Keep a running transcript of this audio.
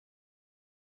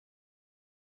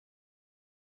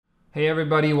Hey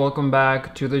everybody, welcome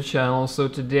back to the channel. So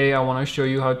today I want to show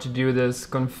you how to do this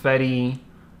confetti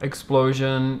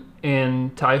explosion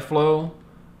in tyFlow.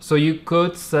 So you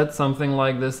could set something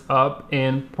like this up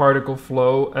in particle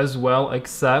flow as well,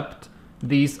 except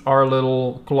these are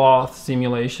little cloth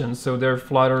simulations. So they're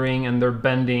fluttering and they're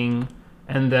bending,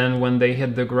 and then when they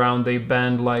hit the ground they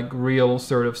bend like real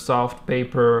sort of soft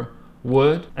paper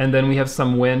wood, and then we have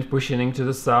some wind pushing to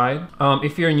the side.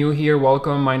 If you're new here,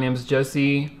 welcome. My name is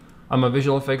Jesse. I'm a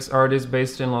visual effects artist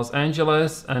based in Los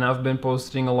Angeles, and I've been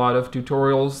posting a lot of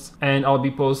tutorials, and I'll be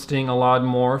posting a lot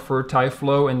more for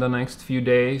tyFlow in the next few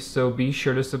days. So be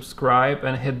sure to subscribe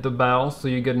and hit the bell so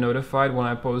you get notified when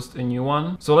I post a new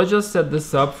one. So let's just set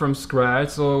this up from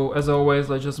scratch. So as always,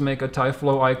 let's just make a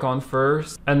tyFlow icon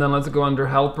first, and then let's go under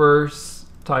helpers,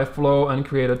 tyFlow, and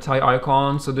create a ty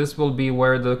icon. So this will be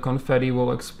where the confetti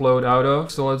will explode out of.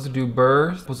 So let's do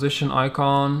burst, position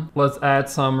icon. Let's add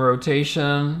some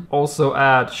rotation. Also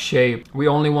add shape. We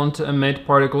only want to emit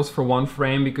particles for one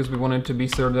frame because we want it to be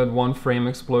sort of that one frame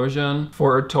explosion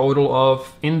for a total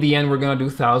of, in the end we're gonna do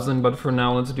 1000, but for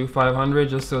now let's do 500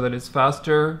 just so that it's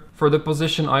faster. For the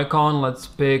position icon, let's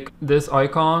pick this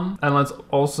icon, and let's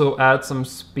also add some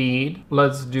speed.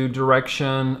 Let's do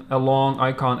direction along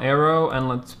icon arrow, and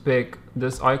let's pick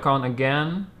this icon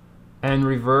again and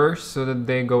reverse so that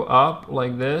they go up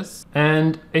like this.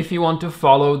 And if you want to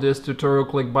follow this tutorial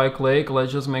click by click,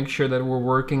 let's just make sure that we're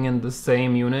working in the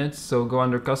same units. So go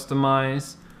under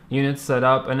customize, unit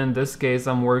setup, and in this case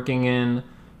I'm working in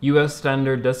US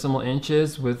standard decimal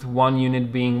inches, with one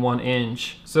unit being 1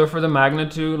 inch. So for the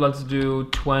magnitude, let's do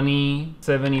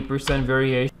 70%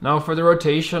 variation. Now for the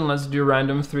rotation, let's do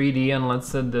random 3D, and let's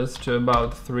set this to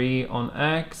about 3 on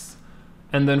X.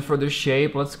 And then for the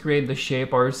shape, let's create the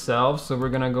shape ourselves. So we're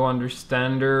gonna go under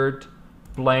standard,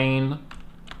 plane,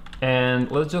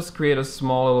 and let's just create a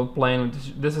small little plane.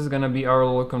 This is gonna be our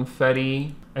little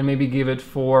confetti, and maybe give it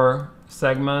 4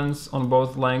 segments on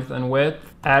both length and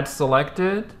width. Add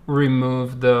selected,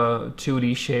 remove the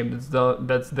 2D shape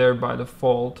that's there by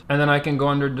default. And then I can go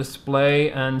under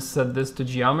display and set this to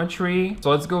geometry. So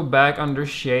let's go back under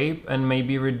shape and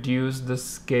maybe reduce the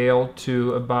scale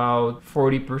to about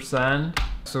 40%.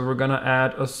 So we're gonna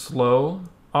add a slow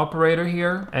operator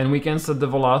here, and we can set the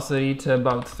velocity to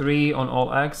about 3 on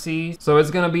all axes. So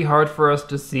it's gonna be hard for us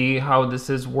to see how this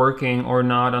is working or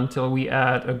not until we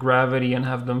add a gravity and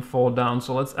have them fall down.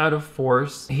 So let's add a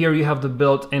force. Here you have the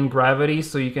built-in gravity,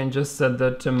 so you can just set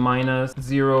that to minus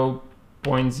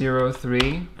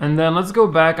 0.03. And then let's go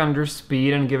back under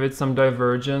speed and give it some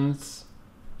divergence.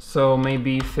 So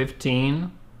maybe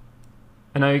 15.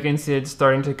 And now you can see it's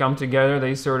starting to come together.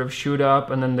 They sort of shoot up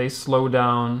and then they slow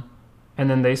down, and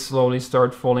then they slowly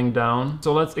start falling down.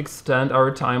 So let's extend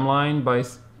our timeline by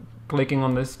clicking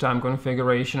on this time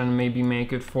configuration and maybe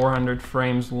make it 400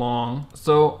 frames long.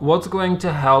 So what's going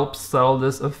to help sell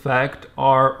this effect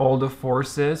are all the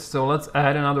forces. So let's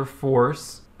add another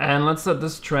force, and let's set the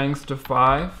strength to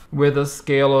 5 with a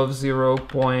scale of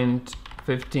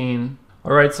 0.15.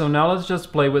 Alright, so now let's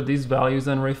just play with these values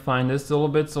and refine this a little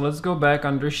bit. So let's go back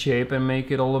under shape and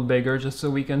make it a little bigger just so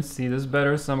we can see this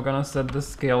better. So I'm gonna set the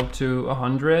scale to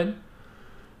 100.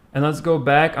 And let's go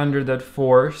back under that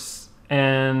force.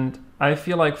 And I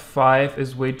feel like 5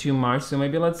 is way too much. So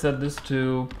maybe let's set this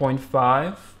to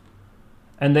 0.5.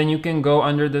 And then you can go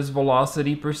under this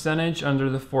velocity percentage under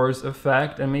the force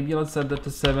effect. And maybe let's set that to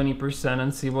 70%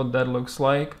 and see what that looks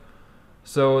like.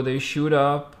 So they shoot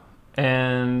up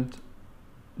and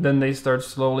then they start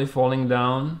slowly falling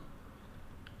down.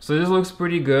 So this looks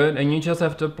pretty good, and you just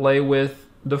have to play with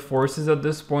the forces at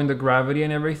this point, the gravity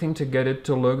and everything, to get it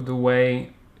to look the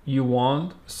way you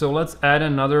want. So let's add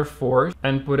another force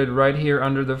and put it right here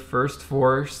under the first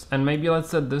force, and maybe let's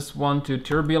set this one to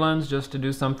turbulence just to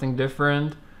do something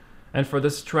different. And for the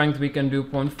strength we can do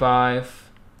 0.5,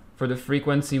 for the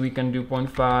frequency we can do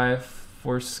 0.5,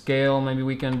 for scale maybe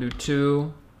we can do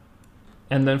 2.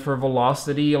 And then for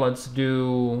velocity, let's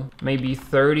do maybe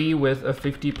 30 with a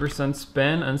 50%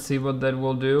 spin and see what that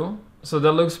will do. So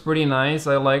that looks pretty nice.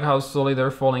 I like how slowly they're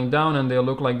falling down and they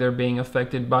look like they're being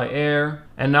affected by air.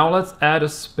 And now let's add a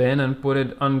spin and put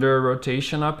it under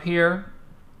rotation up here.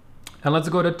 And let's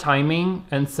go to timing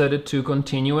and set it to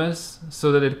continuous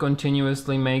so that it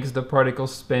continuously makes the particle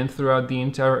spin throughout the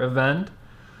entire event.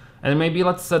 And maybe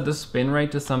let's set the spin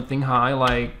rate to something high,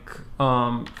 like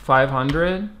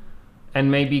 500. And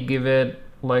maybe give it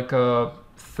like a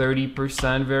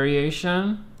 30%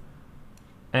 variation.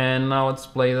 And now let's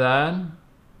play that.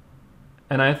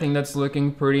 And I think that's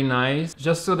looking pretty nice.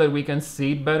 Just so that we can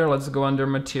see it better, let's go under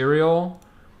material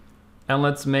and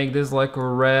let's make this like a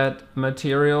red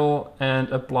material and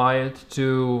apply it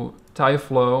to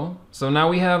tyFlow. So now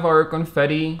we have our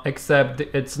confetti, except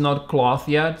it's not cloth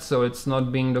yet, so it's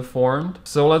not being deformed.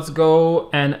 So let's go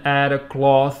and add a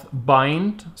cloth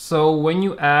bind. So when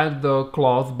you add the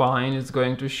cloth bind, it's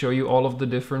going to show you all of the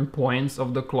different points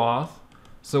of the cloth.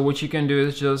 So what you can do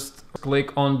is just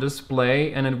click on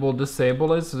display and it will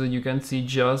disable it so that you can see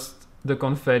just the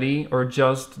confetti or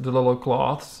just the little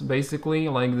cloths, basically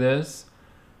like this.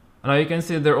 Now you can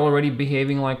see they're already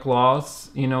behaving like cloths,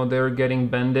 you know, they're getting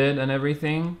bended and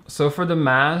everything. So for the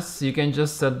mass, you can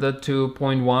just set that to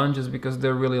 0.1 just because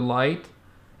they're really light.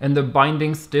 And the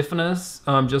binding stiffness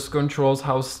just controls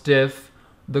how stiff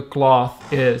the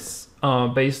cloth is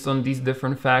based on these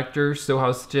different factors. So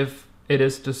how stiff it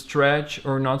is to stretch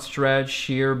or not stretch,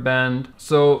 shear, bend.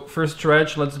 So for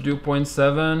stretch, let's do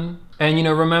 0.7. And you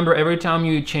know, remember every time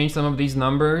you change some of these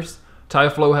numbers,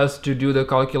 tyFlow has to do the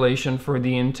calculation for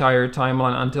the entire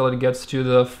timeline until it gets to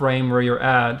the frame where you're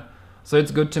at. So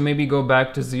it's good to maybe go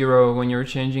back to 0 when you're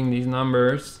changing these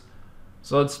numbers.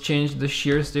 So let's change the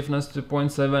shear stiffness to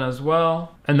 0.7 as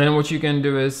well. And then what you can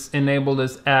do is enable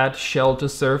this add shell to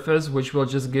surface, which will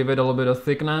just give it a little bit of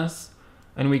thickness.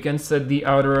 And we can set the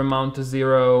outer amount to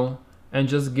 0 and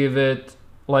just give it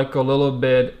like a little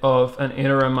bit of an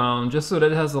inner amount, just so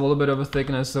that it has a little bit of a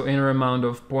thickness, so inner amount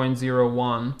of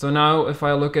 0.01. So now if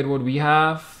I look at what we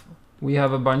have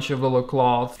a bunch of little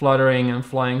cloth fluttering and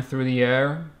flying through the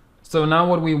air. So now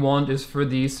what we want is for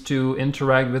these to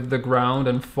interact with the ground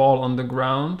and fall on the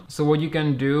ground. So what you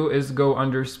can do is go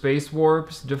under space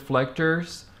warps,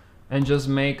 deflectors, and just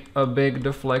make a big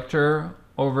deflector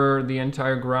over the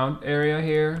entire ground area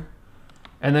here.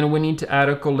 And then we need to add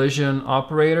a collision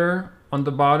operator on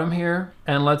the bottom here,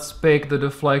 and let's pick the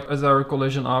deflect as our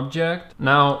collision object.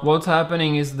 Now what's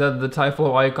happening is that the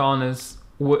tyFlow icon is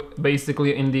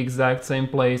basically in the exact same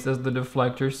place as the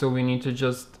deflector, so we need to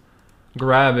just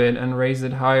grab it and raise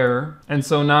it higher. And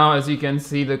so now, as you can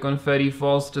see, the confetti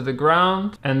falls to the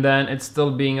ground, and then it's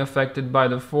still being affected by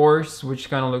the force, which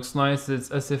kind of looks nice.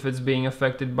 It's as if it's being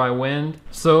affected by wind.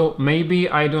 So maybe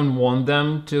I don't want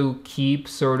them to keep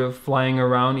sort of flying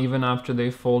around even after they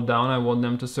fall down. I want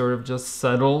them to sort of just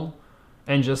settle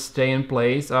and just stay in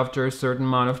place after a certain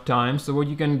amount of time. So what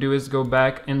you can do is go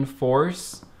back in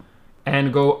force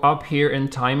and go up here in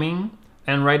timing.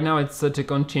 And right now it's set to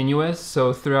continuous,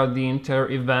 so throughout the entire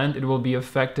event it will be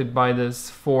affected by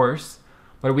this force.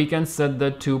 But we can set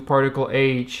that to particle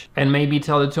H and maybe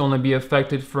tell it to only be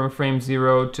affected from frame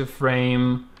 0 to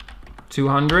frame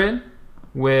 200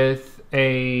 with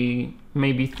a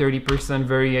maybe 30%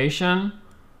 variation.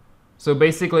 So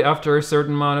basically after a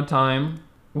certain amount of time,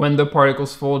 when the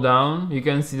particles fall down, you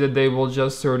can see that they will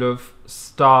just sort of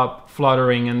stop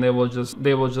fluttering and they will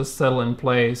just settle in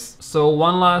place. So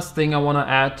one last thing I want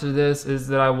to add to this is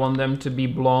that I want them to be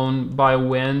blown by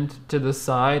wind to the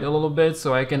side a little bit,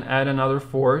 so I can add another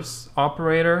force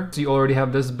operator. So you already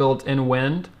have this built-in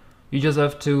wind. You just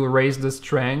have to raise the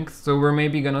strength. So we're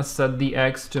maybe gonna set the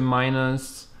X to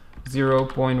minus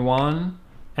 0.1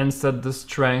 and set the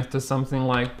strength to something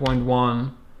like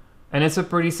 0.1. And it's a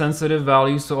pretty sensitive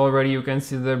value, so already you can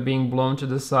see they're being blown to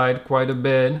the side quite a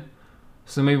bit.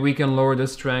 So maybe we can lower the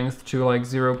strength to like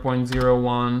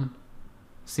 0.01,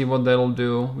 see what that'll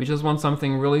do. We just want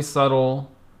something really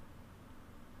subtle.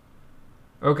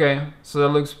 Okay, so that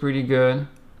looks pretty good.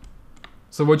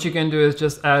 So what you can do is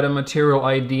just add a material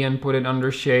ID and put it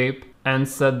under shape and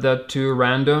set that to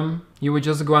random. You would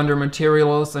just go under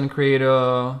materials and create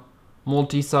a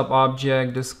multi-sub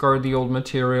object, discard the old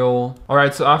material.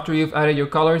 Alright, so after you've added your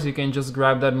colors, you can just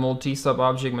grab that multi-sub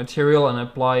object material and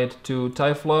apply it to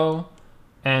tyFlow.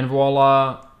 And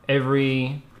voila,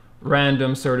 every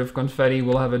random sort of confetti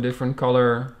will have a different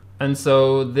color. And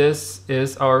so this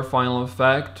is our final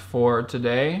effect for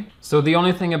today. So the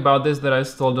only thing about this that I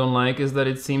still don't like is that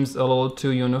it seems a little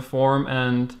too uniform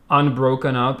and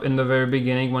unbroken up in the very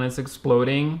beginning when it's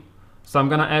exploding. So I'm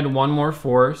gonna add one more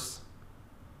force.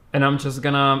 And I'm just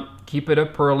gonna keep it a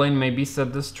purling, maybe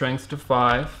set the strength to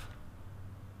 5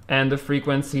 and the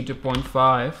frequency to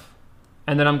 0.5.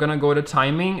 And then I'm gonna go to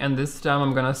timing, and this time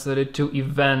I'm gonna set it to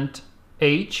event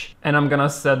H, and I'm gonna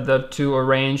set that to a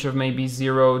range of maybe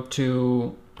 0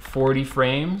 to 40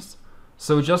 frames.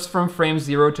 So just from frame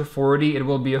 0 to 40, it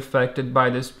will be affected by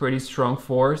this pretty strong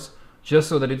force, just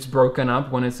so that it's broken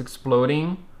up when it's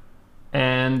exploding.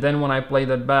 And then when I play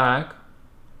that back,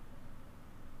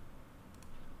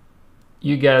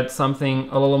 you get something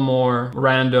a little more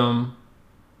random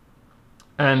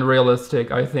and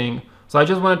realistic, I think. So I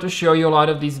just wanted to show you a lot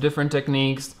of these different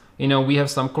techniques. You know, we have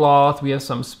some cloth, we have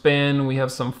some spin, we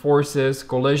have some forces,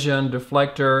 collision,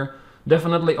 deflector.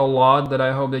 definitely a lot that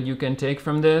I hope that you can take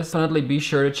from this. Definitely be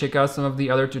sure to check out some of the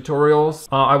other tutorials.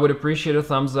 I would appreciate a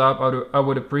thumbs up. I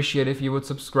would appreciate if you would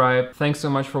subscribe. Thanks so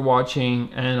much for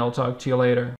watching, and I'll talk to you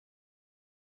later.